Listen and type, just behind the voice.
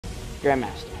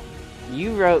Grandmaster,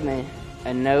 you wrote me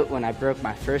a note when I broke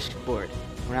my first board,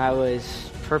 when I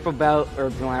was purple belt or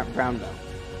brown belt.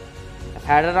 I've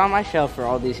had it on my shelf for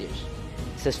all these years.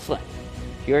 It says, Flynn,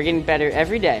 you are getting better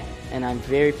every day, and I'm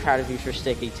very proud of you for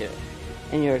sticking to it.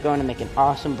 And you are going to make an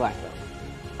awesome black belt.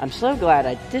 I'm so glad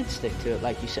I did stick to it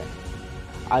like you said.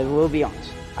 I will be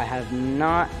honest, I have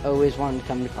not always wanted to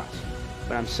come to class,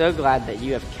 but I'm so glad that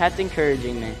you have kept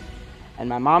encouraging me, and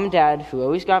my mom and dad, who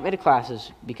always got me to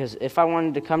classes, because if I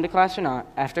wanted to come to class or not,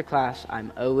 after class,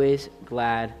 I'm always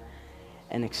glad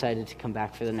and excited to come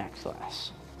back for the next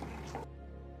class.